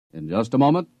In just a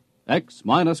moment,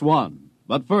 X-1.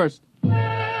 But first...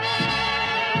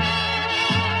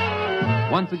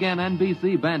 Once again,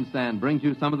 NBC Bandstand brings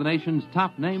you some of the nation's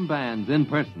top name bands in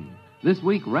person. This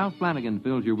week, Ralph Flanagan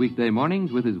fills your weekday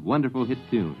mornings with his wonderful hit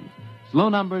tunes. Slow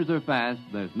numbers or fast,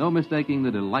 there's no mistaking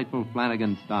the delightful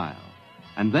Flanagan style.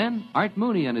 And then, Art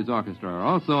Mooney and his orchestra are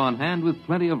also on hand with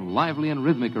plenty of lively and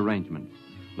rhythmic arrangements.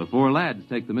 The four lads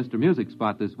take the Mr. Music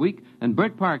spot this week, and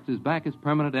Bert Parks is back as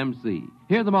permanent MC.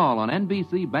 Hear them all on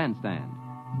NBC Bandstand.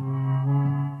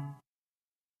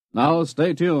 Now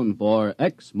stay tuned for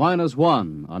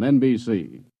X-1 on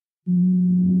NBC.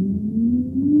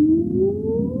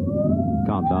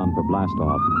 Countdown for blast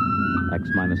off.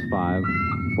 X-5,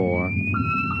 4,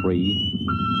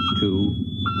 3, 2,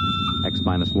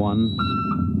 X-1,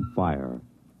 fire.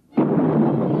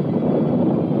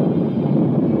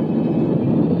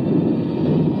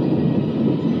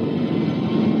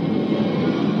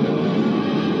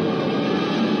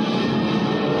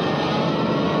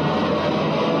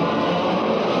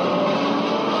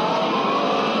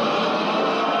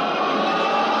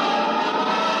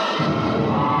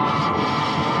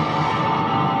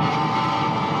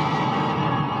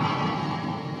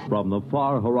 From the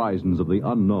far horizons of the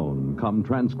unknown come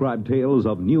transcribed tales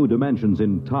of new dimensions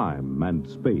in time and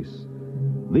space.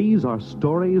 These are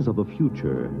stories of the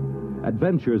future,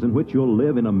 adventures in which you'll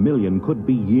live in a million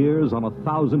could-be years on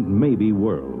 1,000 maybe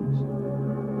worlds.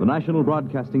 The National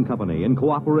Broadcasting Company, in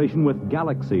cooperation with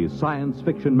Galaxy Science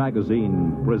Fiction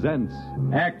Magazine, presents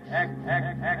X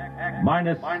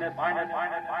minus one.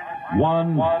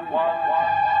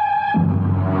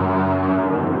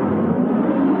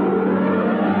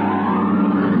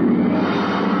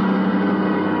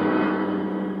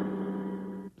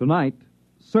 Tonight,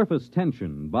 Surface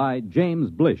Tension by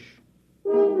James Blish.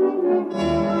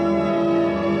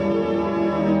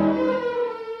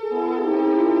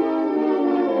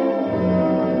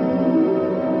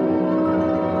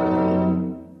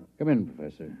 Come in,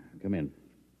 Professor. Come in.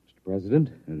 Mr.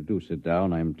 President, Do sit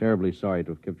down. I'm terribly sorry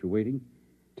to have kept you waiting.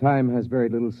 time has very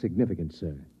little significance,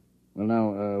 sir. Well,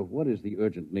 now, what is the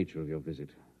urgent nature of your visit?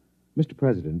 Mr.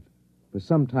 President, for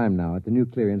some time now at the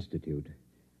Nuclear Institute,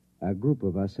 a group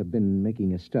of us have been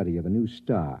making a study of a new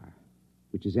star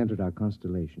which has entered our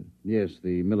constellation. Yes,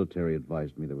 the military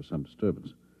advised me there was some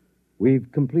disturbance.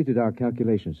 We've completed our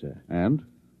calculations, sir. And?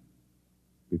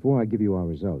 Before I give you our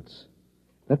results,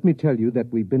 let me tell you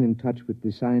that we've been in touch with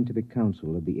the Scientific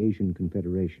Council of the Asian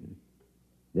Confederation.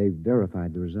 They've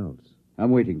verified the results.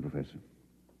 I'm waiting, Professor.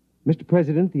 Mr.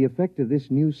 President, the effect of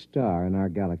this new star in our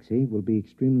galaxy will be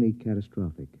extremely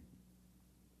catastrophic.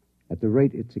 At the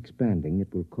rate it's expanding,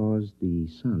 it will cause the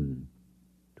sun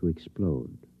to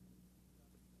explode.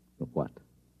 The what?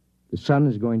 The sun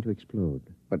is going to explode.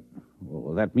 But,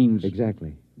 well, that means...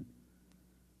 Exactly.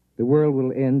 The world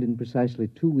will end in precisely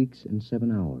 2 weeks and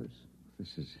 7 hours.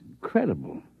 This is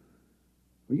incredible.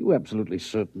 Were you absolutely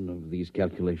certain of these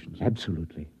calculations?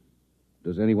 Absolutely.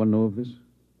 Does anyone know of this?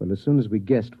 Well, as soon as we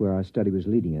guessed where our study was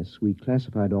leading us, we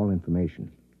classified all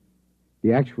information.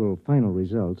 The actual final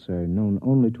results are known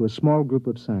only to a small group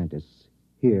of scientists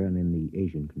here and in the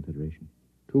Asian Confederation.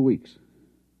 2 weeks.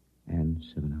 And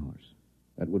 7 hours.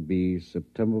 That would be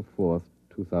September 4th,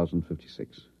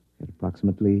 2056. At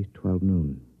approximately 12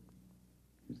 noon.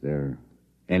 Is there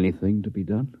anything to be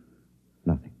done?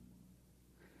 Nothing.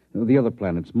 No, the other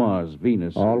planets, Mars,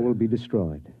 Venus... All will be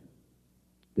destroyed.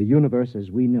 The universe as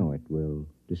we know it will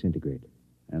disintegrate.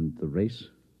 And the race?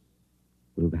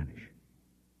 Will vanish.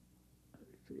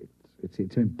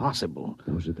 It's impossible.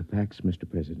 Those are the facts, Mr.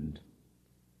 President.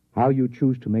 How you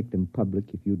choose to make them public,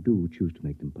 if you do choose to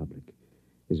make them public,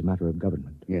 is a matter of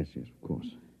government. Yes, of course.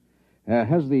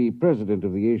 Has the president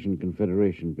of the Asian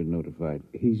Confederation been notified?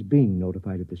 He's being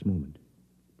notified at this moment.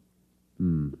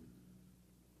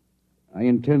 I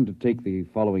intend to take the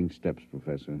following steps,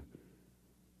 Professor.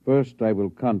 First, I will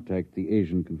contact the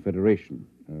Asian Confederation.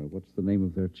 What's the name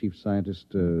of their chief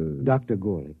scientist? Dr.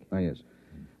 Gorlick. Ah, yes.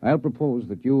 I'll propose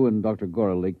that you and Dr.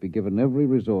 Gorlick be given every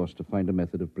resource to find a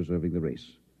method of preserving the race.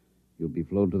 You'll be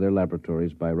flown to their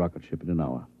laboratories by rocket ship in an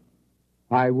hour.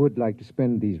 I would like to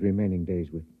spend these remaining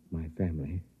days with my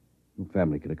family. Your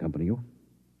family can accompany you.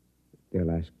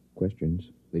 They'll ask questions.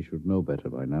 They should know better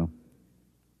by now.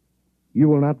 You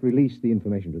will not release the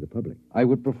information to the public. I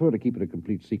would prefer to keep it a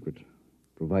complete secret,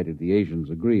 provided the Asians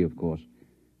agree, of course.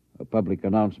 A public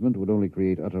announcement would only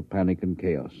create utter panic and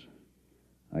chaos.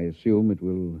 I assume it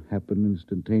will happen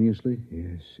instantaneously?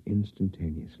 Yes,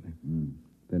 instantaneously.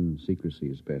 Then secrecy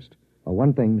is best.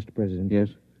 One thing, Mr. President. Yes?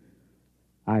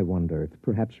 I wonder if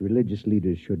perhaps religious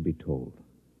leaders should be told.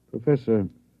 Professor,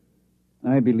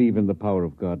 I believe in the power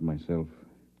of God myself.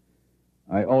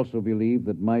 I also believe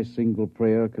that my single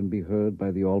prayer can be heard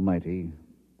by the Almighty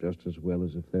just as well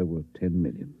as if there were 10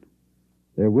 million.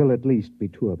 There will at least be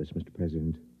 2 of us, Mr.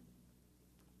 President.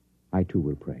 I, too,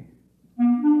 will pray.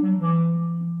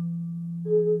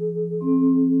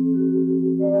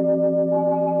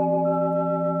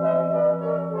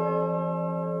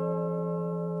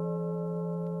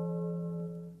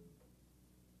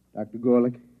 Dr.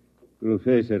 Gorlick?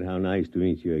 Professor, how nice to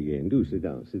meet you again. Do sit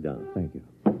down, sit down. Thank you.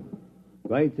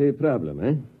 Quite a problem,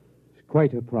 eh? It's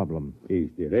quite a problem.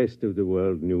 If the rest of the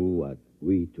world knew what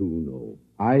we too know.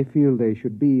 I feel they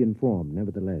should be informed,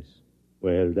 nevertheless.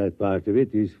 Well, that part of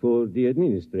it is for the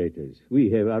administrators.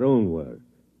 We have our own work.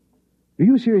 Do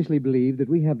you seriously believe that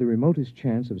we have the remotest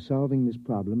chance of solving this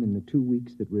problem in the 2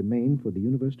 weeks that remain for the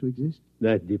universe to exist?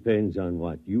 That depends on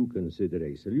what you consider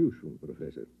a solution,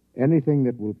 Professor. Anything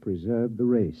that will preserve the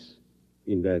race.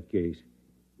 In that case,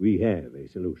 we have a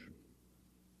solution.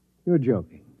 You're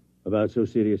joking. About so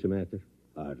serious a matter?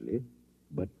 Hardly.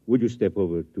 But would you step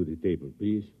over to the table,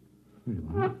 please?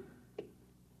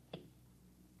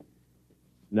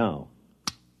 Now,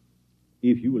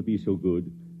 if you will be so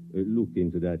good, look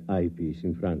into that eyepiece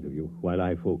in front of you while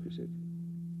I focus it.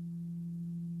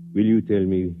 Will you tell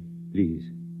me, please,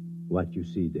 what you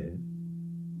see there?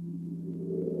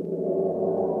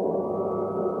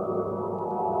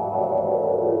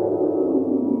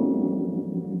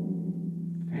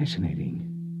 Fascinating.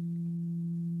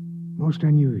 Most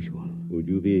unusual. Would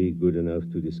you be good enough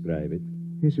to describe it?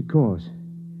 Yes, of course.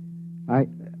 I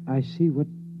see what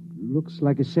looks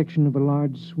like a section of a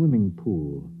large swimming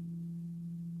pool.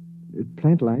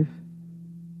 Plant life.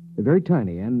 Very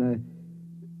tiny, and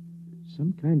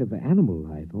some kind of animal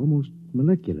life, almost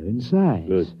molecular in size.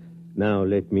 Good. Now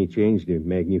let me change the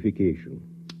magnification.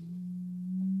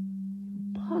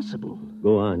 Possible.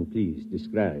 Go on, please.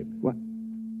 Describe. What?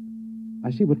 I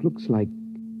see what looks like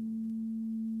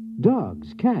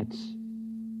dogs, cats,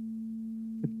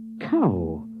 a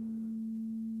cow.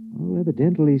 All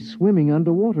evidently swimming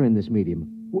underwater in this medium.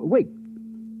 Wait.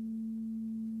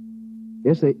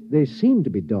 Yes, they seem to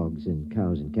be dogs and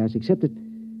cows and cats, except that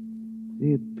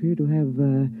they appear to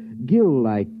have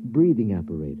gill-like breathing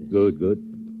apparatus. Good, good.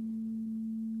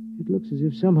 It looks as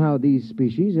if somehow these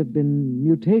species have been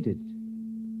mutated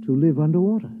to live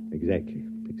underwater. Exactly.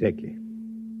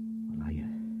 Well,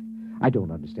 I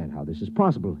don't understand how this is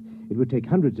possible. It would take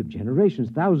hundreds of generations,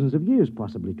 thousands of years,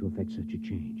 possibly, to effect such a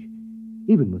change,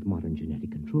 even with modern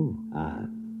genetic control.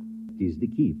 It is the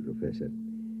key, Professor.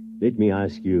 Let me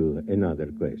ask you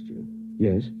another question.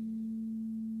 Yes?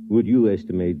 Would you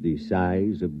estimate the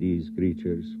size of these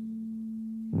creatures?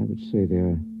 I would say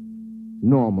they're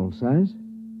normal size.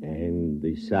 And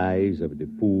the size of the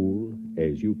pool,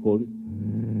 as you call it?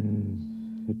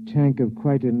 A tank of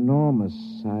quite enormous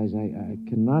size. I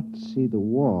cannot see the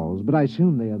walls, but I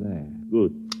assume they are there.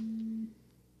 Good.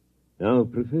 Now,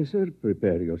 Professor,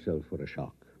 prepare yourself for a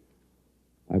shock.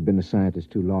 I've been a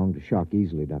scientist too long to shock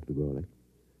easily, Dr. Gorlick.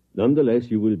 Nonetheless,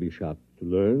 you will be shocked to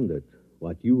learn that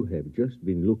what you have just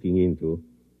been looking into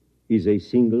is a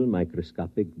single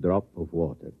microscopic drop of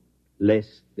water,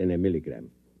 less than a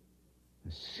milligram.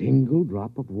 A single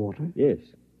drop of water? Yes.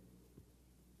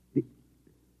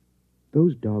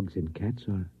 Those dogs and cats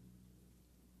are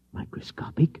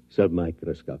microscopic?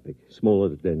 Submicroscopic,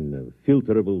 smaller than a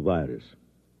filterable virus.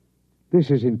 This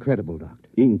is incredible, Doctor.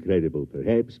 Incredible,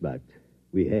 perhaps, but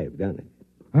we have done it.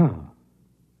 How?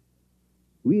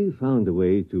 We found a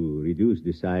way to reduce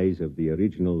the size of the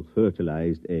original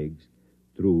fertilized eggs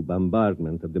through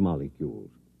bombardment of the molecules.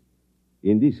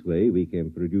 In this way, we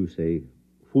can produce a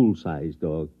full-size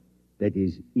dog that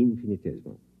is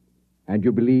infinitesimal. And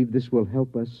you believe this will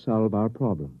help us solve our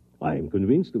problem? I am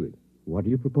convinced of it. What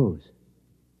do you propose?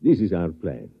 This is our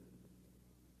plan.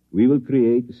 We will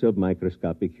create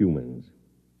submicroscopic humans.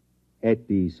 At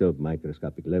the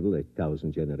submicroscopic level,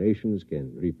 1,000 generations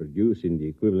can reproduce in the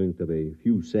equivalent of a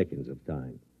few seconds of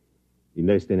time. In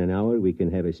less than an hour, we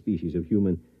can have a species of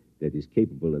human that is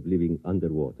capable of living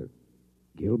underwater.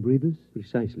 Gill breathers?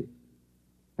 Precisely.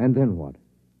 And then what?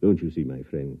 Don't you see, my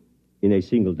friend? In a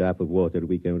single drop of water,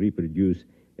 we can reproduce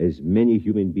as many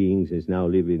human beings as now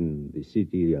live in the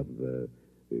city of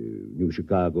New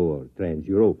Chicago or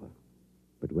Trans-Europa.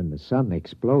 But when the sun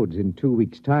explodes in 2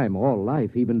 weeks' time, all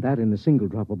life, even that in a single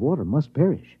drop of water, must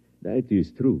perish. That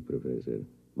is true, Professor.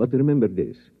 But remember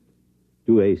this.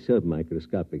 To a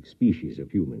submicroscopic species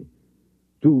of human,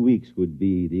 2 weeks would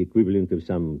be the equivalent of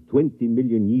some 20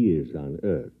 million years on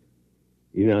Earth.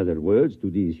 In other words, to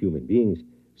these human beings,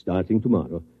 starting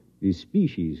tomorrow, the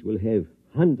species will have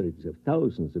hundreds of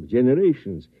thousands of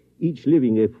generations, each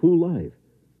living a full life.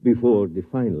 before the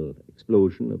final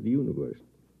explosion of the universe.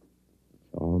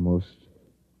 It's almost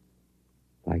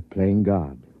like playing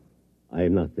God. I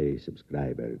am not a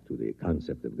subscriber to the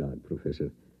concept of God,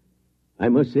 Professor. I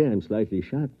must say I'm slightly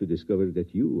shocked to discover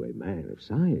that you, a man of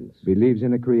science... Believes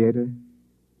in a creator?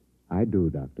 I do,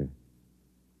 Doctor.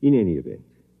 In any event,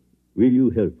 will you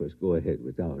help us go ahead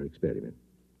with our experiment?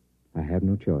 I have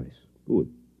no choice.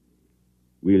 Good.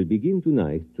 We'll begin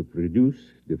tonight to produce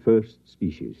the first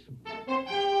species.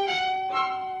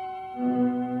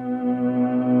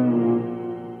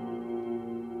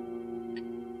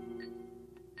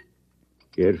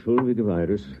 Careful with the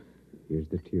virus. Here's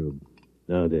the tube.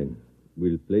 Now then,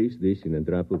 we'll place this in a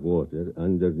drop of water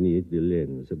underneath the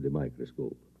lens of the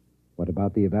microscope. What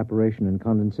about the evaporation and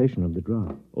condensation of the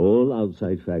drop? All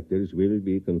outside factors will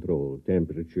be controlled,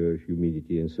 temperature,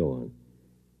 humidity, and so on.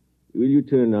 Will you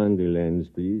turn on the lens,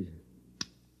 please?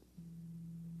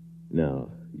 Now,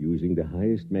 using the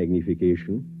highest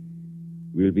magnification,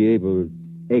 we'll be able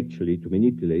actually to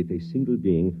manipulate a single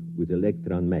being with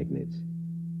electron magnets.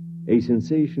 A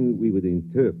sensation we would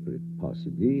interpret,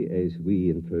 possibly, as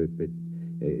we interpret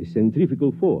a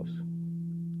centrifugal force.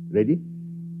 Ready?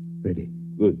 Ready.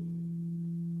 Good.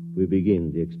 We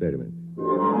begin the experiment.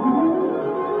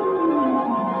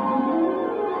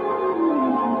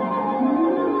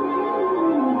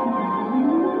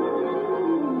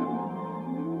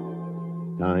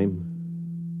 Time?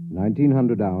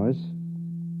 1900 hours,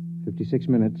 56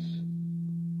 minutes,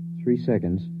 3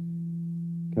 seconds.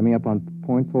 Coming up on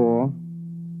 0.4,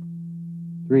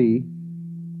 3,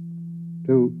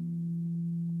 2,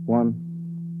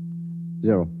 1,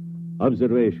 0.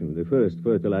 Observation. The first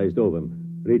fertilized ovum,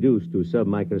 reduced to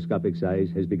submicroscopic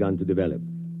size, has begun to develop.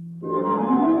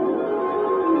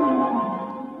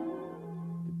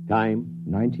 Time?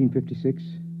 1956,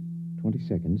 20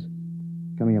 seconds.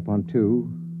 Coming up on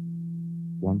 2,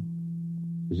 1,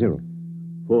 0.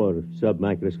 4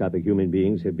 submicroscopic human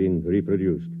beings have been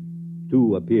reproduced.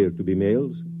 2 appear to be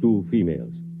males, 2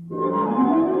 females.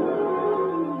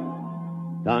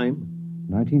 Time?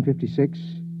 1956,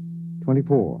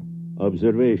 24.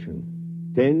 Observation.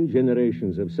 10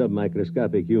 generations of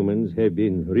submicroscopic humans have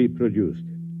been reproduced.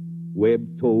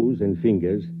 Webbed toes and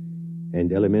fingers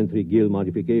and elementary gill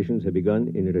modifications have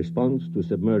begun in response to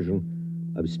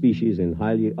submersion of species in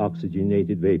highly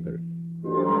oxygenated vapor.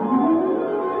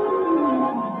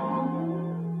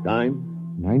 Time?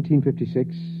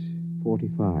 1956,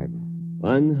 45.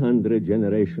 100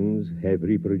 generations have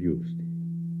reproduced.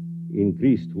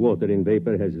 Increased water in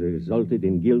vapor has resulted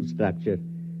in gill structure,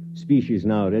 species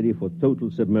now ready for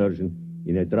total submersion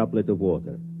in a droplet of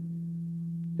water.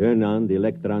 Turn on the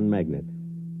electron magnet.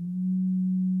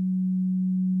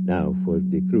 Now for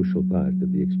the crucial part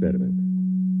of the experiment.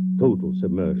 Total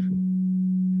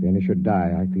submersion. If any should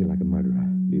die, I feel like a murderer.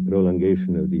 The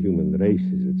prolongation of the human race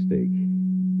is at stake.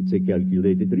 It's a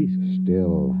calculated risk.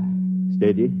 Still.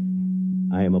 Steady.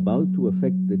 I am about to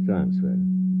effect the transfer.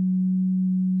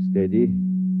 Steady.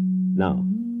 Now.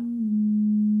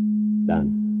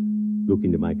 Done. Look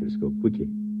in the microscope, quickly.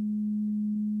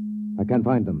 I can't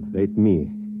find them. Let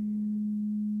me.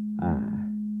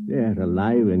 They're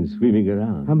alive and swimming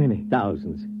around. How many?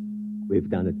 Thousands. We've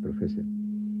done it, Professor.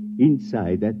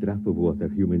 Inside that drop of water,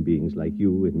 human beings like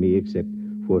you and me, except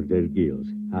for their gills,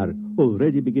 are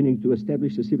already beginning to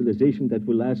establish a civilization that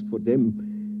will last for them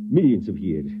millions of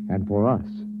years. And for us?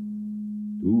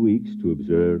 2 weeks to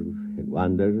observe and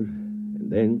wonder, and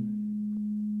then...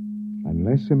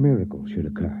 Unless a miracle should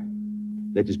occur.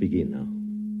 Let us begin now.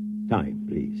 Time,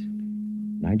 please.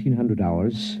 1900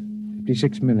 hours,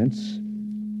 56 minutes,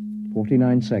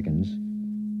 49 seconds,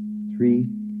 3,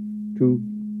 2,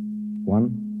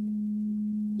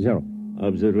 1, 0.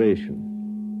 Observation.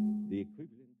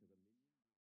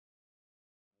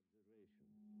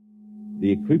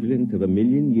 The equivalent of 1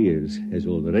 million years has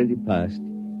already passed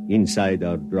inside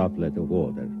our droplet of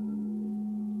water.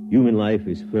 Human life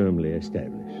is firmly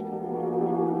established.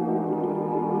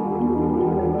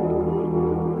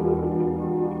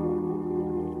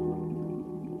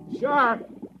 Sir!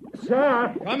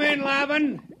 Sir! Come in,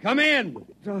 Lavin. Come in.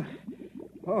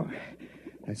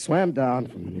 I swam down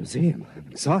from the museum.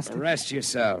 I'm exhausted. Rest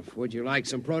yourself. Would you like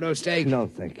some proto steak? No,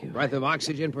 thank you. Breath of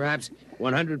oxygen, perhaps?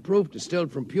 100 proof,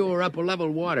 distilled from pure upper-level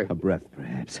water. A breath,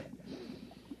 perhaps.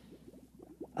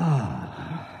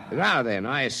 Now then,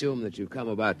 I assume that you've come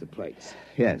about the plates.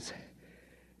 Yes.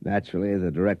 Naturally,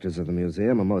 the directors of the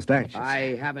museum are most anxious.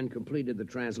 I haven't completed the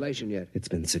translation yet. It's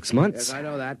been 6 months. Yes, I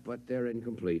know that, but they're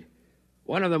incomplete.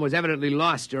 One of them was evidently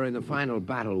lost during the final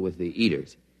battle with the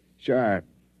Eaters. Sure.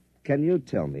 Can you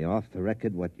tell me off the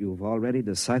record what you've already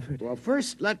deciphered? Well,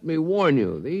 first, let me warn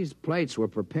you. These plates were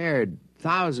prepared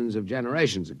thousands of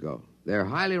generations ago. They're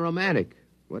highly romantic.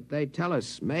 What they tell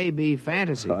us may be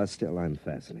fantasy. Oh, still, I'm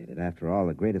fascinated. After all,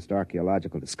 the greatest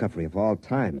archaeological discovery of all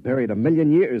time, buried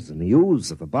 1,000,000 years in the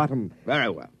ooze of the bottom. Very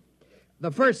well.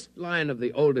 The first line of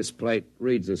the oldest plate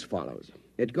reads as follows.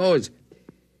 It goes,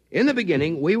 "In the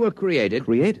beginning, we were created."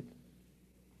 Created?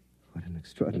 What an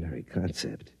extraordinary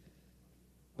concept.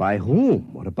 By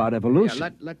whom? What about evolution?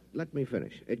 Yeah, let me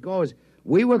finish. It goes,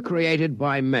 "We were created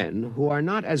by men who are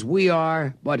not as we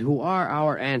are, but who are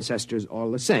our ancestors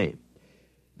all the same.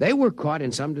 They were caught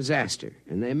in some disaster,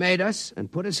 and they made us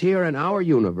and put us here in our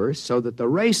universe so that the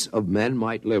race of men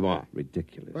might live on."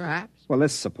 Ridiculous. Perhaps. Well,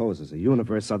 this supposes a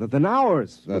universe other than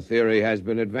ours. The theory has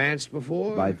been advanced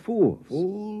before. By fools.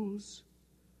 Fools?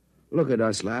 Look at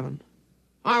us, Lavin.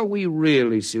 Are we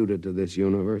really suited to this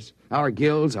universe? Our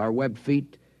gills, our webbed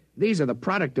feet, these are the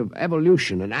product of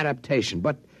evolution and adaptation.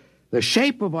 But the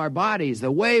shape of our bodies,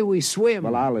 the way we swim...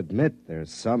 Well, I'll admit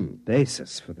there's some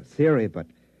basis for the theory, but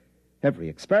every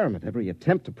experiment, every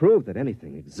attempt to prove that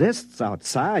anything exists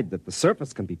outside, that the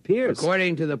surface can be pierced...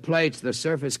 According to the plates, the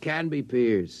surface can be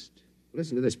pierced.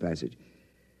 Listen to this passage.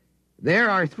 "There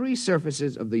are 3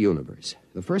 surfaces of the universe.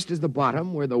 The first is the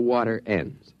bottom, where the water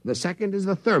ends. The second is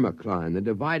the thermocline, the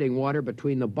dividing water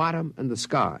between the bottom and the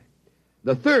sky.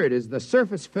 The third is the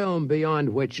surface film beyond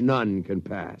which none can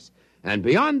pass. And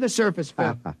beyond the surface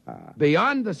film,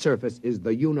 beyond the surface is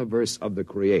the universe of the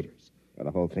creators." Well,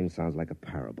 the whole thing sounds like a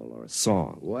parable or a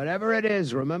song. Whatever it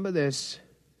is, remember this.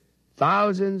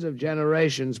 Thousands of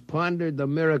generations pondered the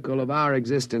miracle of our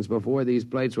existence before these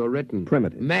plates were written.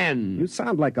 Primitive. Men. You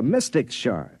sound like a mystic,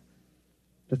 Shar.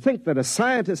 To think that a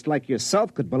scientist like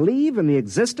yourself could believe in the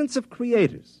existence of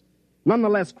creators.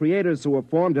 Nonetheless, creators who were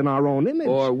formed in our own image.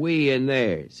 Or we in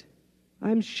theirs.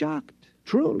 I'm shocked,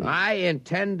 truly. I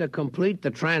intend to complete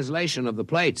the translation of the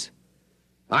plates.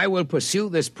 I will pursue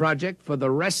this project for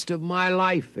the rest of my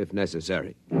life, if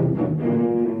necessary.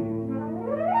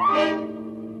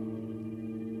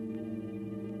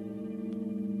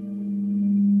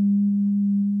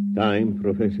 Time,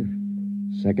 Professor?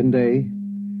 Second day,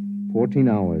 14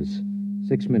 hours,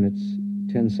 6 minutes,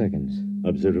 10 seconds.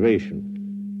 Observation.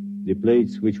 The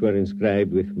plates which were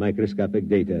inscribed with microscopic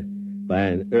data by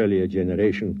an earlier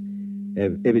generation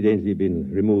have evidently been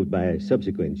removed by a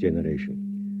subsequent generation.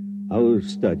 Our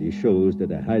study shows that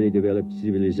a highly developed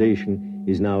civilization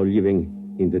is now living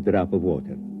in the drop of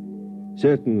water.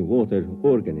 Certain water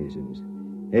organisms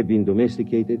have been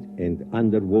domesticated and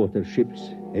underwater ships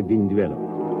have been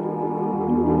developed.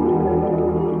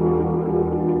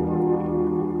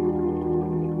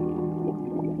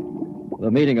 The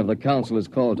meeting of the council is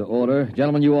called to order.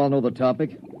 Gentlemen, you all know the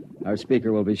topic. Our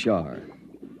speaker will be Shar.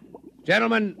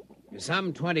 Gentlemen,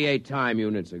 some 28 time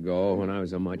units ago, when I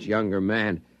was a much younger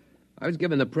man, I was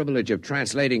given the privilege of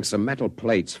translating some metal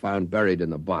plates found buried in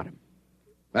the bottom.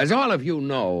 As all of you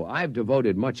know, I've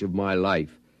devoted much of my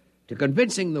life to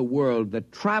convincing the world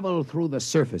that travel through the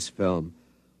surface film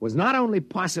was not only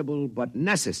possible but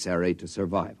necessary to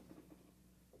survival.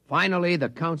 Finally, the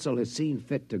council has seen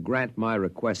fit to grant my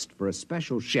request for a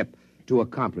special ship to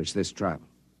accomplish this travel.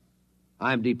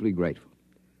 I'm deeply grateful,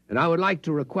 and I would like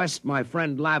to request my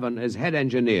friend Lavin as head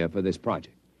engineer for this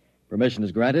project. Permission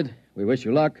is granted. We wish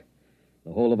you luck.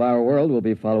 The whole of our world will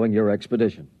be following your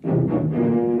expedition.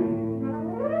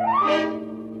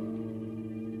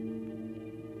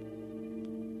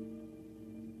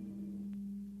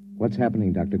 What's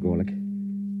happening, Dr. Gorlick?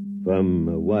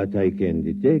 From what I can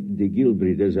detect, the Gill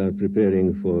breeders are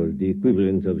preparing for the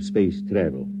equivalent of space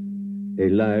travel. A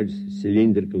large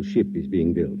cylindrical ship is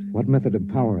being built. What method of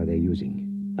power are they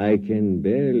using? I can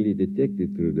barely detect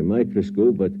it through the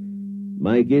microscope, but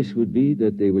my guess would be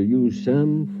that they will use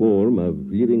some form of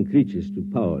living creatures to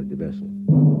power the vessel.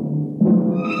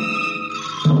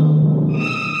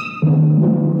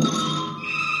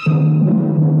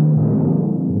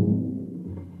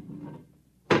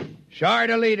 Shar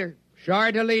to leader.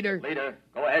 Shar to leader. Leader,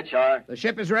 go ahead, Shar. The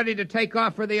ship is ready to take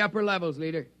off for the upper levels,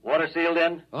 leader. Water sealed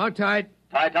in. All tight.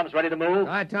 Tom's ready to move.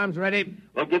 Tom's ready.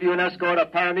 We'll give you an escort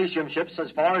of paramecium ships as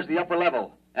far as the upper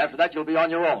level. After that, you'll be on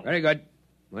your own. Very good.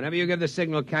 Whenever you give the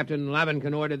signal, Captain, Lavin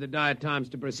can order the diatoms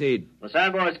to proceed. The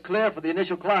Sandbar is clear for the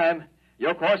initial climb.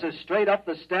 Your course is straight up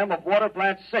the stem of Water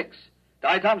Plant 6.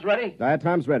 Diatoms ready?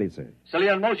 Diatom's ready, sir.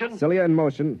 Cilia in motion? Cilia in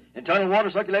motion. Internal water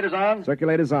circulators on?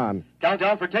 Circulators on.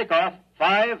 Countdown for takeoff.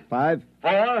 5. 5.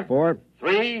 4. 4.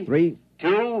 3. 3.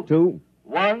 2. 2.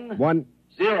 1. 1.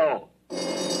 0.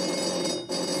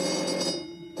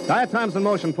 Diatom's in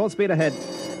motion. Full speed ahead.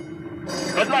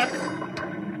 Good luck.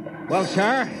 Well,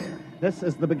 Shar, This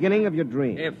is the beginning of your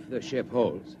dream. If the ship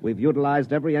holds. We've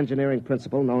utilized every engineering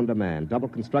principle known to man. Double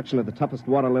construction of the toughest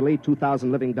water lily,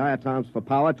 2,000 living diatoms for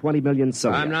power, 20 million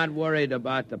cilia. I'm not worried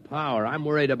about the power. I'm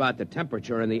worried about the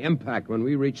temperature and the impact when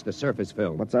we reach the surface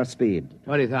film. What's our speed?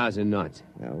 20,000 knots.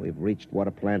 Well, we've reached water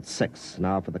plant 6.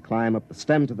 Now for the climb up the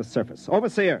stem to the surface.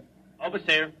 Overseer.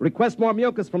 Overseer. Request more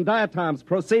mucus from diatoms.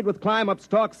 Proceed with climb up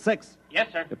stalk 6. Yes,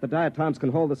 sir. If the diatoms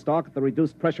can hold the stalk at the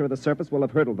reduced pressure of the surface, we'll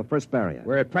have hurdled the first barrier.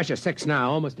 We're at pressure 6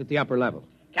 now, almost at the upper level.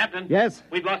 Captain. Yes?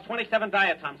 We've lost 27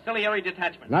 diatoms. Ciliary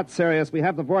detachment. Not serious. We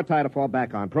have the vorti to fall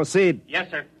back on. Proceed.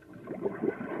 Yes, sir.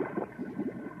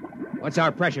 What's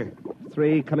our pressure?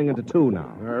 3 coming into 2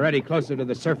 now. We're already closer to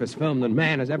the surface film than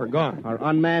man has ever gone. Our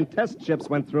unmanned test ships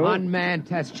went through. Unmanned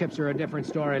test ships are a different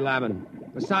story, Lavin.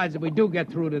 Besides, if we do get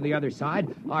through to the other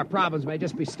side, our problems may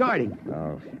just be starting.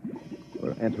 Oh,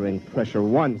 we're entering pressure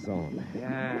 1 zone.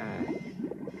 Yeah.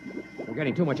 We're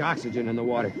getting too much oxygen in the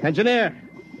water. Engineer,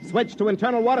 switch to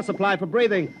internal water supply for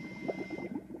breathing.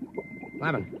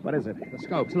 Lavin. What is it? The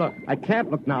scopes, look. I can't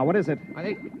look now. What is it? I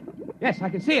think... Yes, I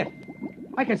can see it.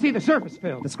 I can see the surface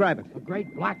film. Describe it. A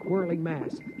great black whirling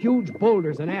mass. Huge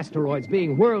boulders and asteroids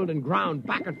being whirled and ground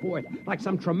back and forth like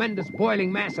some tremendous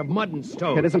boiling mass of mud and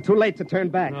stone. It isn't too late to turn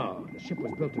back. No, the ship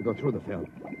was built to go through the film.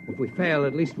 If we fail,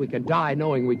 at least we can die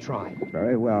knowing we tried.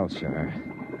 Very well, sir.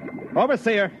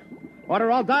 Overseer,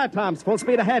 order all diatoms. Full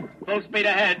speed ahead. Full speed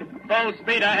ahead. Full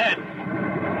speed ahead.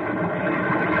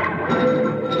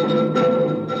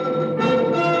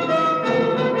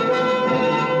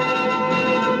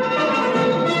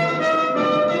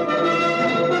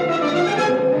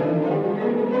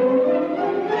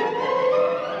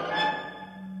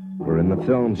 We're in the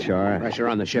film, Shar. Pressure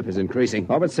on the ship is increasing.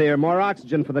 Overseer, more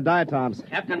oxygen for the diatoms.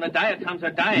 Captain, the diatoms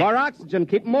are dying. More oxygen.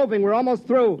 Keep moving. We're almost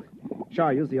through.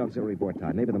 Shar, use the auxiliary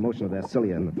vorti. Maybe the motion of their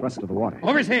cilia and the thrust of the water.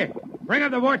 Overseer, bring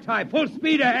up the vorti. Full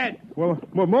speed ahead. We're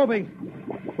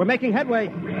moving. We're making headway.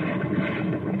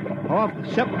 Oh, if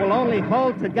the ship will only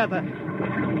hold together.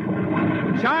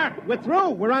 Shar, we're through.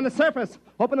 We're on the surface.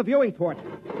 Open the viewing port.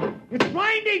 It's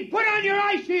blinding. Put on your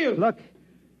eye shield.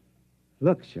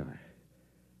 Look, Shar.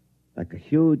 Like a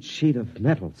huge sheet of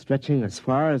metal stretching as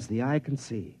far as the eye can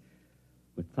see,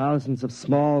 with thousands of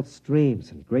small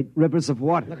streams and great rivers of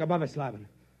water. Look above us, Lavin.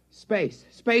 Space.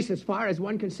 Space as far as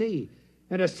one can see.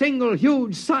 And a single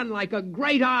huge sun like a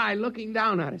great eye looking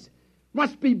down at us.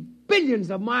 Must be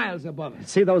billions of miles above us.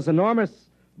 See those enormous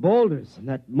boulders and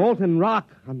that molten rock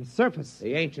on the surface?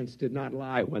 The ancients did not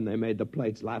lie when they made the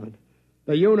plates, Lavin.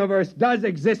 The universe does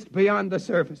exist beyond the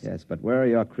surface. Yes, but where are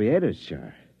your creators,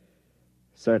 Shar?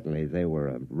 Certainly, they were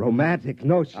a romantic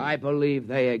notion. I believe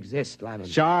they exist, Lavin.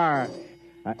 Shar!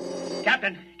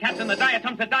 Captain, the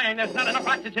diatoms are dying. There's not enough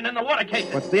oxygen in the water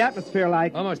cases. What's the atmosphere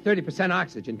like? Almost 30%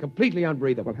 oxygen, completely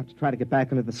unbreathable. We'll have to try to get back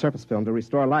into the surface film to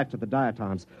restore life to the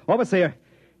diatoms. Overseer,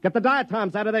 get the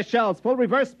diatoms out of their shells. Full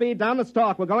reverse speed down the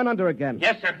stalk. We're going under again.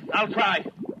 Yes, sir. I'll try.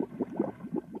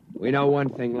 We know one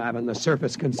thing, Lavin. The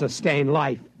surface can sustain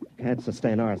life. Can't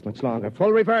sustain ours much longer.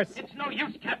 Full reverse. It's no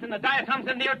use, Captain. The diatoms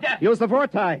are near death. Use the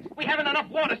vorti. We haven't enough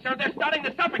water, sir. They're starting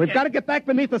to suffocate. We've got to get back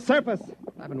beneath the surface.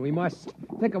 Lavin, we must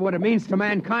think of what it means to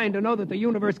mankind to know that the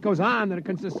universe goes on, that it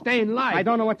can sustain life. I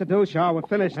don't know what to do, Shar. We're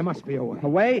finished. There must be a way. A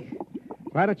way?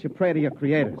 Why don't you pray to your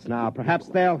creators now? Perhaps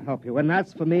they'll help you. And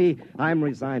as for me, I'm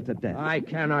resigned to death. I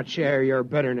cannot share your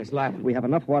bitterness, Lavin. We have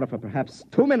enough water for perhaps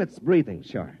 2 minutes breathing,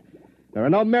 Shar. There are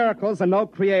no miracles and no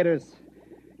creators.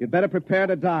 You'd better prepare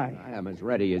to die. I am as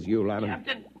ready as you, Lavin.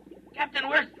 Captain,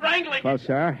 we're strangling. Well,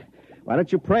 Shar, why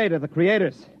don't you pray to the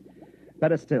creators?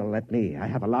 Better still, let me. I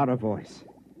have a louder voice.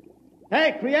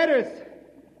 Hey, creators!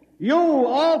 You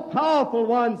all-powerful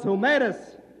ones who made us,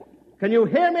 can you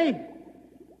hear me?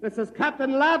 This is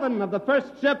Captain Lavin of the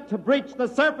first ship to breach the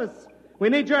surface. We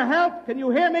need your help. Can you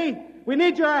hear me? We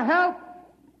need your help.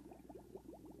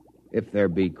 If there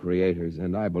be creators,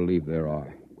 and I believe there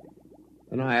are,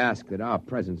 then I ask that our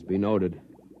presence be noted,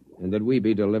 and that we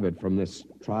be delivered from this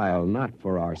trial not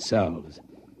for ourselves,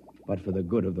 but for the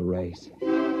good of the race.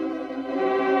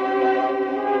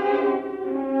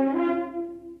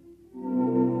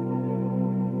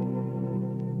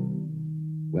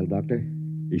 Well, Doctor?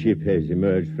 The ship has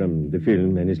emerged from the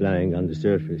film and is lying on the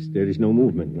surface. There is no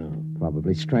movement now.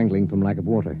 Probably strangling from lack of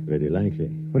water. Very likely.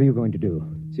 What are you going to do?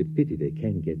 It's a pity they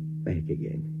can't get back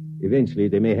again. Eventually,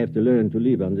 they may have to learn to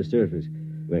live on the surface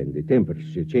when the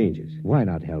temperature changes. Why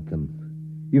not help them?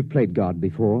 You've played God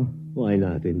before. Why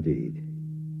not, indeed?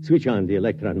 Switch on the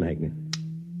electron magnet.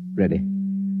 Ready.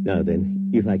 Now then,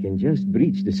 if I can just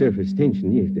breach the surface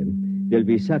tension near them, they'll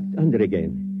be sucked under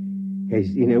again,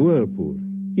 as in a whirlpool.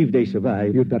 If they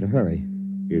survive... You'd better hurry.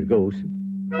 Here goes.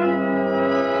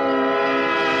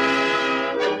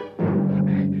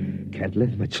 can't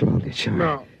live much longer, Char.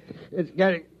 No. It's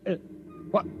getting...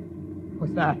 What?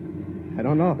 What's that? I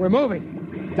don't know. We're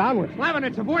moving. Downward. Flavin,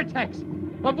 it's a vortex.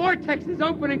 A vortex is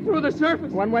opening through the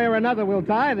surface. One way or another, we'll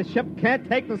die. The ship can't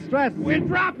take the stress. We're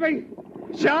dropping.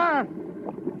 Char!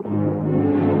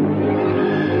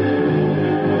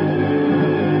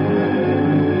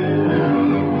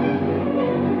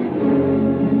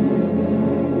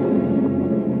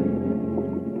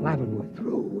 Flavin, we're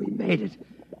through. We made it.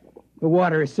 The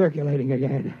water is circulating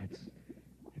again.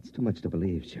 It's too much to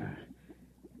believe, Char.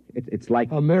 It's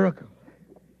like... A miracle.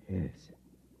 Yes.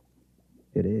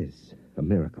 It is a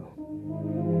miracle.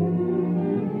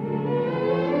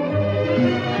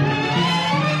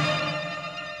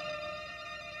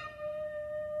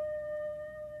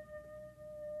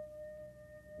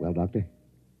 Well, Doctor?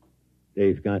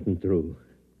 They've gotten through.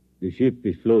 The ship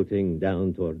is floating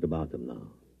down toward the bottom now.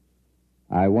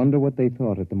 I wonder what they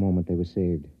thought at the moment they were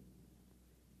saved.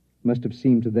 Must have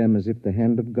seemed to them as if the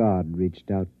hand of God reached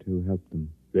out to help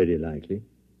them. Very likely.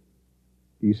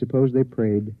 Do you suppose they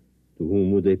prayed? To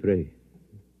whom would they pray?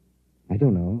 I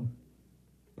don't know.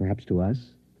 Perhaps to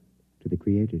us? To the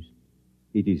creators?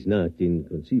 It is not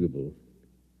inconceivable.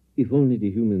 If only the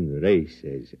human race,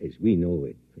 as we know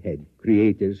it, had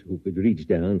creators who could reach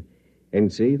down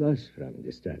and save us from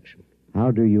destruction.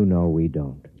 How do you know we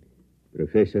don't?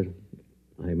 Professor,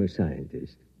 I'm a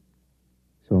scientist.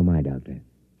 So am I, Doctor.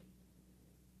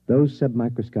 Those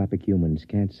submicroscopic humans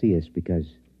can't see us because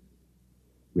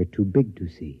we're too big to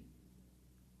see.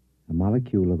 A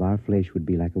molecule of our flesh would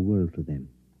be like a world to them.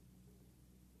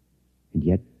 And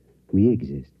yet, we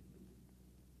exist.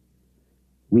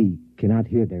 We cannot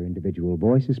hear their individual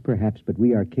voices, perhaps, but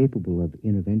we are capable of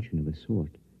intervention of a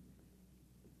sort.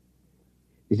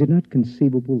 Is it not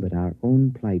conceivable that our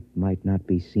own plight might not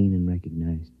be seen and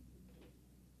recognized?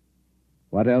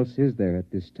 What else is there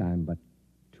at this time but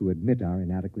to admit our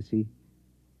inadequacy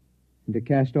and to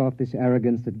cast off this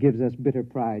arrogance that gives us bitter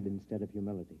pride instead of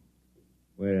humility?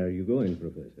 Where are you going,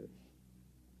 Professor?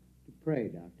 To pray,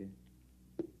 Doctor.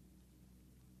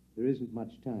 There isn't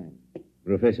much time.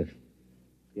 Professor.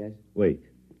 Yes? Wait.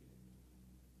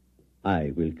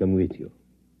 I will come with you.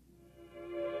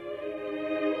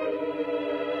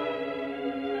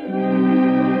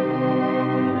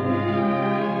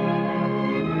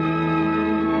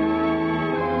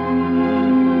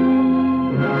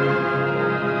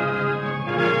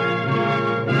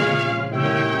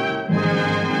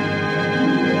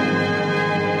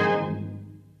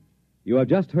 You have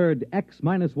just heard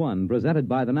X-1, presented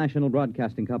by the National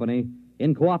Broadcasting Company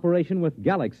in cooperation with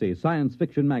Galaxy Science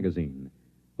Fiction Magazine,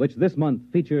 which this month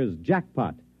features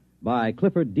Jackpot by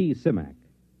Clifford D. Simak.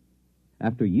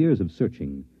 After years of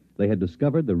searching, they had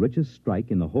discovered the richest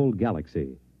strike in the whole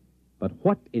galaxy. But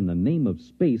what in the name of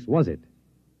space was it?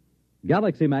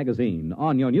 Galaxy Magazine,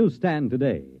 on your newsstand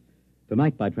today.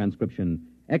 Tonight, by transcription,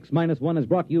 X-1 has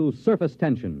brought you Surface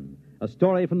Tension, a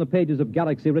story from the pages of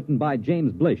Galaxy written by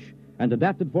James Blish and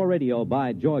adapted for radio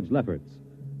by George Lefferts.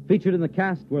 Featured in the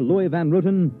cast were Louis Van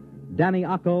Rooten, Danny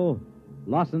Acco,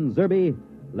 Lawson Zerby,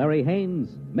 Larry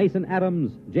Haynes, Mason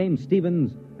Adams, James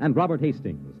Stevens, and Robert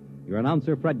Hastings. Your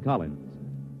announcer, Fred Collins.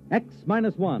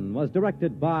 X-1 was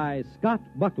directed by Scott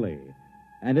Buckley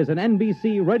and is an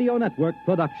NBC Radio Network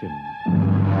production.